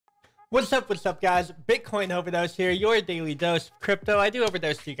What's up, guys? Bitcoin Overdose here, your daily dose of crypto. I do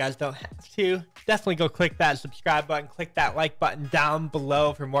overdose so you guys don't have to. Definitely go click that subscribe button, click that like button down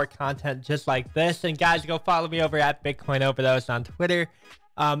below for more content just like this. And guys, go follow me over at Bitcoin Overdose on Twitter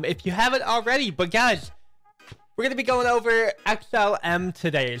if you haven't already. But guys, we're going to be going over XLM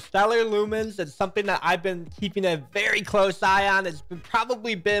today. Stellar Lumens. It's something that I've been keeping a very close eye on. It's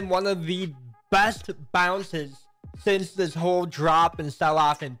probably been one of the best bounces since this whole drop and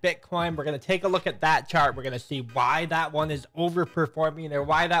sell-off in Bitcoin. We're going to take a look at that chart. We're going to see why that one is overperforming or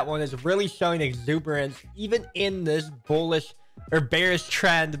why that one is really showing exuberance even in this bullish or bearish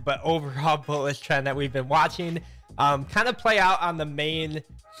trend, but overall bullish trend that we've been watching kind of play out on the main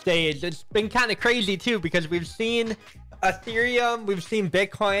stage. It's been kind of crazy too, because we've seen Ethereum, we've seen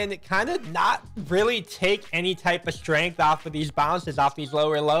Bitcoin kind of not really take any type of strength off of these bounces, off these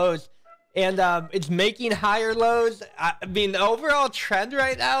lower lows. And it's making higher lows. I mean, the overall trend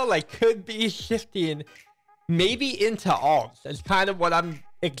right now could be shifting maybe into alts. It's kind of what I'm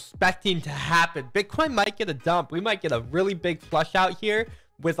expecting to happen. Bitcoin might get a dump. We might get a really big flush out here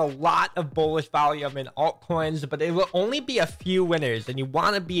with a lot of bullish volume in altcoins, but it will only be a few winners, and you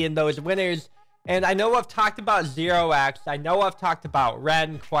want to be in those winners. And I know I've talked about 0x. I know I've talked about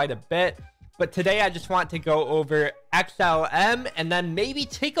Ren quite a bit. But today I just want to go over XLM and then maybe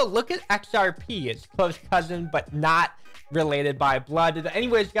take a look at XRP. It's close cousin, but not related by blood.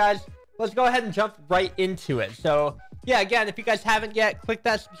 Anyways, guys, let's go ahead and jump right into it. So yeah, again, if you guys haven't yet, click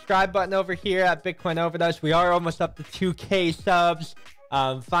that subscribe button over here at Bitcoin Overdose. We are almost up to 2K subs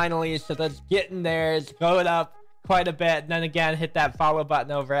finally. So let's get in there. It's going up quite a bit. And then again, hit that follow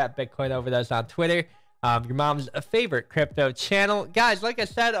button over at Bitcoin Overdose on Twitter. Your mom's favorite crypto channel. Guys, like I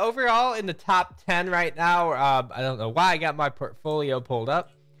said, overall in the top 10 right now, I don't know why I got my portfolio pulled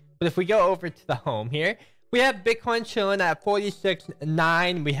up, but if we go over to the home here, we have Bitcoin chilling at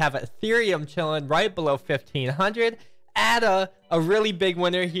 46.9. We have Ethereum chilling right below 1500. ADA, a really big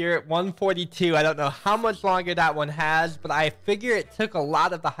winner here at 142. I don't know how much longer that one has, but I figure it took a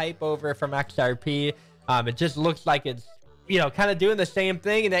lot of the hype over from XRP. It just looks like it's, you know, kind of doing the same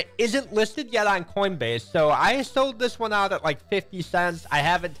thing, and it isn't listed yet on Coinbase. So I sold this one out at like 50 cents. I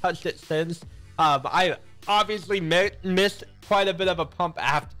haven't touched it since. I obviously missed quite a bit of a pump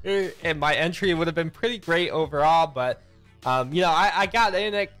after, and my entry would have been pretty great overall. But you know, I got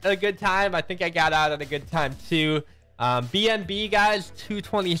in at a good time. I think I got out at a good time too. BNB, guys,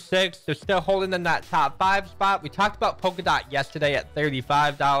 226. So still holding in that top 5 spot. We talked about Polkadot yesterday at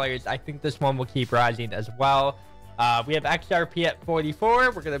 $35. I think this one will keep rising as well. We have XRP at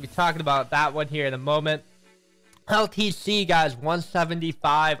 44. We're going to be talking about that one here in a moment. LTC, guys,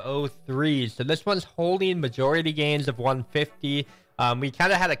 175.03. So this one's holding majority gains of 150. We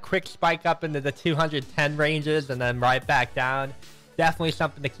kind of had a quick spike up into the 210 ranges and then right back down. Definitely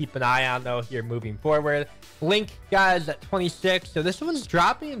something to keep an eye on, though, here moving forward. Link, guys, at 26. So this one's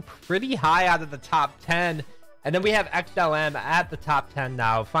dropping pretty high out of the top 10. And then we have XLM at the top 10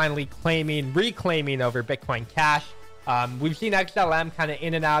 now, finally reclaiming over Bitcoin Cash. We've seen XLM kind of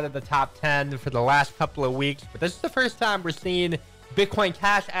in and out of the top 10 for the last couple of weeks, but this is the first time we're seeing Bitcoin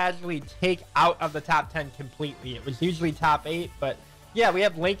Cash actually take out of the top 10 completely. It was usually top 8, but yeah, we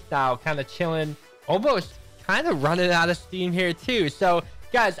have Link now kind of chilling, almost kind of running out of steam here too. So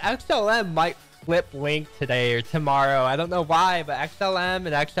guys, XLM might flip Link today or tomorrow. I don't know why, but XLM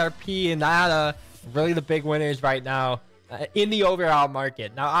and XRP and ADA, really the big winners right now in the overall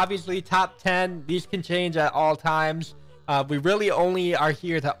market. Now, obviously, top 10, these can change at all times. We really only are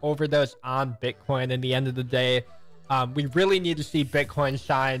here to overdose on Bitcoin in the end of the day. We really need to see Bitcoin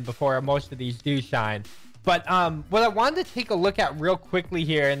shine before most of these do shine. But what I wanted to take a look at real quickly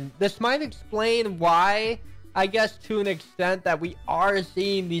here, and this might explain why, I guess to an extent, that we are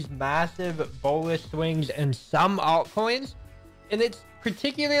seeing these massive bullish swings in some altcoins. And it's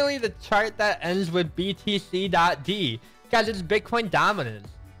particularly the chart that ends with BTC.D. Guys, it's Bitcoin dominance.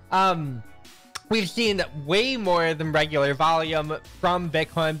 We've seen way more than regular volume from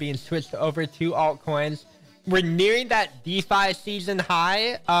Bitcoin being switched over to altcoins. We're nearing that DeFi season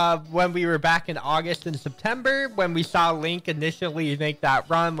high when we were back in August and September, when we saw Link initially make that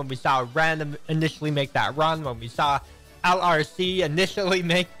run, when we saw Ren initially make that run, when we saw LRC initially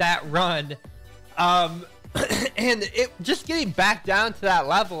make that run. And it just getting back down to that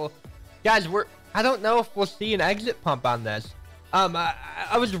level, guys. I don't know if we'll see an exit pump on this.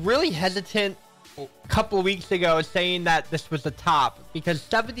 I was really hesitant a couple of weeks ago saying that this was the top, because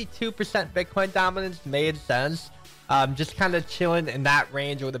 72% Bitcoin dominance made sense. Just kind of chilling in that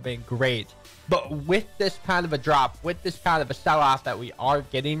range would have been great. But with this kind of a drop, with this kind of a sell-off that we are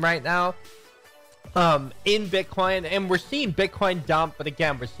getting right now, in Bitcoin, and we're seeing Bitcoin dump, but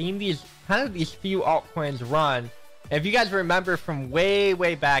again, we're seeing these kind of these few altcoins run. And if you guys remember from way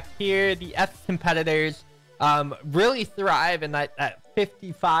back here, the F competitors really thrive in that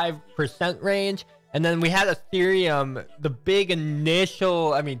 55% range. And then we had Ethereum, the big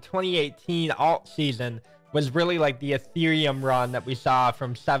initial, I mean, 2018 alt season was really like the Ethereum run that we saw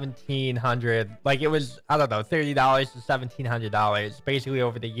from 1700. Like it was, I don't know, $30 to $1,700 basically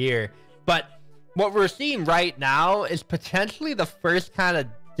over the year. But what we're seeing right now is potentially the first kind of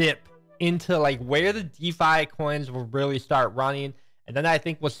dip into like where the DeFi coins will really start running. And then I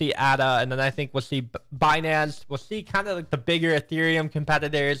think we'll see ADA, and then I think we'll see Binance. We'll see kind of like the bigger Ethereum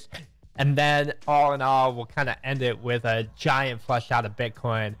competitors. And then all in all, we'll kind of end it with a giant flush out of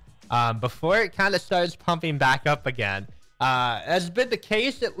Bitcoin before it kind of starts pumping back up again. Has been the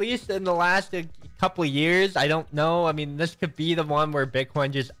case, at least in the last couple of years. I don't know. I mean, this could be the one where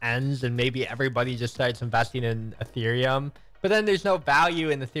Bitcoin just ends and maybe everybody just starts investing in Ethereum. But then there's no value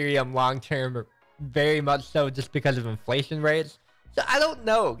in Ethereum long term, very much so just because of inflation rates. So I don't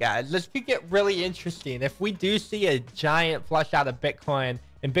know, guys. This could get really interesting. If we do see a giant flush out of Bitcoin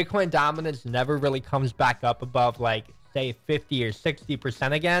and Bitcoin dominance never really comes back up above like, say, 50 or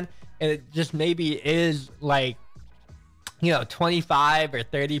 60% again, and it just maybe is like, you know, 25 or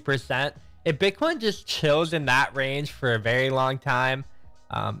 30%. If Bitcoin just chills in that range for a very long time,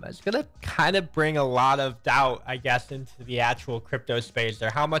 it's gonna kind of bring a lot of doubt, I guess, into the actual crypto space, or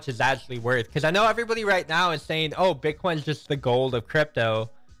how much is actually worth. Because I know everybody right now is saying, oh, Bitcoin's just the gold of crypto,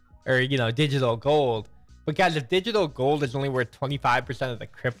 or, you know, digital gold. But guys, if digital gold is only worth 25% of the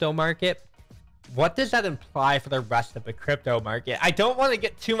crypto market, what does that imply for the rest of the crypto market? I don't want to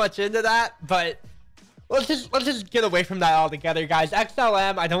get too much into that, but let's just get away from that altogether, guys.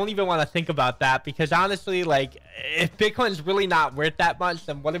 XLM, I don't even want to think about that, because honestly, like, if Bitcoin's really not worth that much,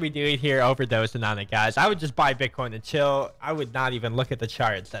 then what are we doing here overdosing on it, guys? I would just buy Bitcoin and chill. I would not even look at the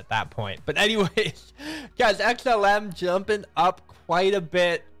charts at that point. But anyways, guys, XLM jumping up quite a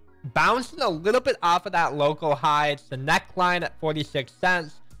bit, bouncing a little bit off of that local high. It's the neckline at 46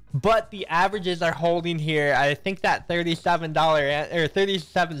 cents. But the averages are holding here. I think that $37 or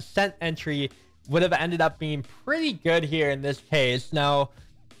 37-cent entry would have ended up being pretty good here in this case. Now,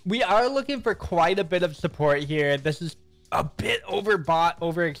 we are looking for quite a bit of support here. This is a bit overbought,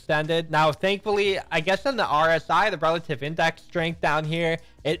 overextended. Now, thankfully, I guess on the RSI, the relative index strength down here,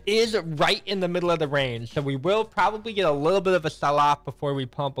 it is right in the middle of the range. So we will probably get a little bit of a sell-off before we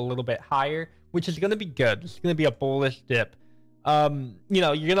pump a little bit higher, which is going to be good. It's going to be a bullish dip. You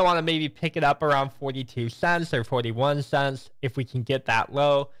know, you're going to want to maybe pick it up around 42 cents or 41 cents if we can get that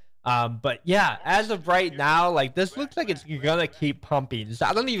low. But yeah, as of right now, like, this looks like it's gonna keep pumping. So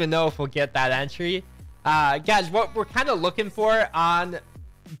I don't even know if we'll get that entry. Guys, what we're kind of looking for on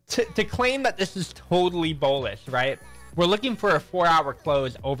to claim that this is totally bullish, right? We're looking for a 4-hour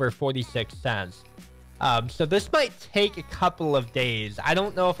close over 46 cents. So this might take a couple of days. I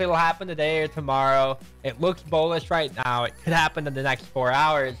don't know if it'll happen today or tomorrow. It looks bullish right now. It could happen in the next 4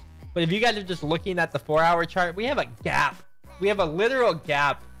 hours. But if you guys are just looking at the 4-hour chart, we have a gap. We have a literal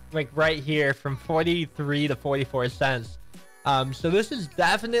gap, like right here, from 43 to 44 cents. So this is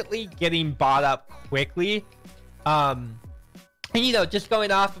definitely getting bought up quickly. And you know, just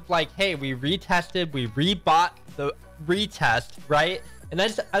going off of like, hey, we retested, we rebought the retest, right? And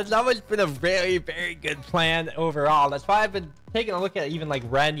that's always been a very good plan overall. That's why I've been taking a look at even like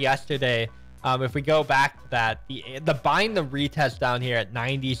Ren yesterday. If we go back to that, the buying the retest down here at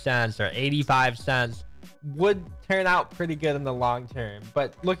 90 cents or 85 cents would turn out pretty good in the long term.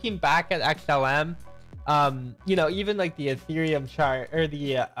 But looking back at XLM, you know, even like the Ethereum chart or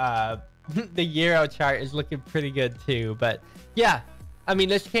the the Euro chart is looking pretty good too. But yeah, I mean,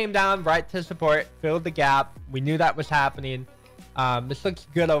 this came down right to support, filled the gap. We knew that was happening. This looks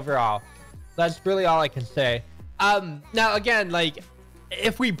good overall. That's really all I can say. Now again, like,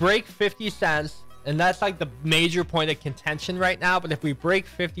 if we break 50 cents, and that's like the major point of contention right now, but if we break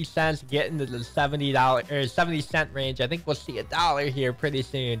 50 cents, get into the $70 or 70-cent range, I think we'll see a dollar here pretty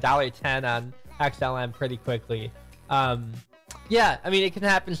soon. $1.10 on XLM pretty quickly. Yeah, I mean, it can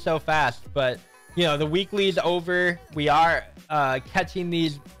happen so fast, but you know, the weekly's over. We are catching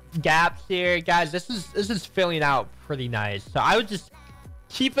these gaps here, guys. This is filling out pretty nice. So I would just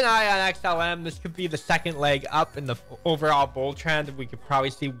keep an eye on XLM. This could be the second leg up in the overall bull trend. We could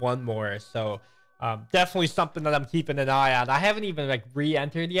probably see one more. So definitely something that I'm keeping an eye on. I haven't even like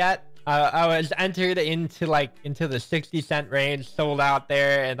re-entered yet. I was entered into the 60-cent range, sold out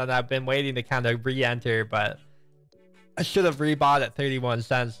there, and then I've been waiting to kind of re-enter, but I should have rebought at 31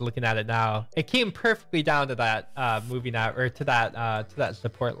 cents. Looking at it now, it came perfectly down to that moving out, or to that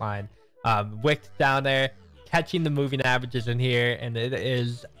support line. wicked down there, catching the moving averages in here, and it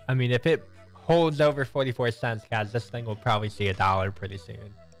is, I mean, if it holds over 44 cents, guys, this thing will probably see $1 pretty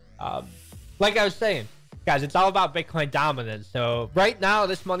soon. Like I was saying, guys, it's all about Bitcoin dominance. So right now,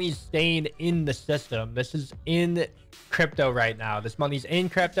 this money's staying in the system. This is in crypto right now. This money's in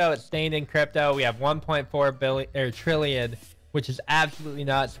crypto. It's staying in crypto. We have 1.4 trillion, which is absolutely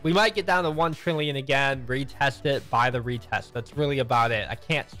nuts. We might get down to 1 trillion again, retest it, buy the retest. That's really about it. I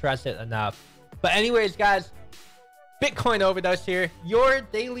can't stress it enough. But anyways, guys, Bitcoin Overdose here, your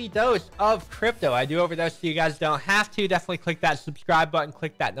daily dose of crypto. I do overdose so you guys don't have to. Definitely click that subscribe button,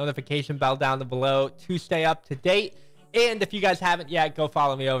 click that notification bell down below to stay up to date. And if you guys haven't yet, go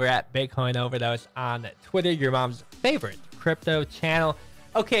follow me over at Bitcoin Overdose on Twitter, your mom's favorite crypto channel.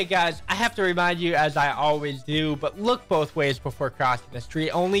 Okay, guys, I have to remind you, as I always do, but look both ways before crossing the street.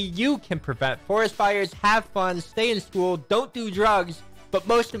 Only you can prevent forest fires. Have fun, stay in school, don't do drugs, but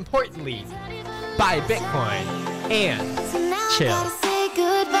most importantly, buy Bitcoin and chill.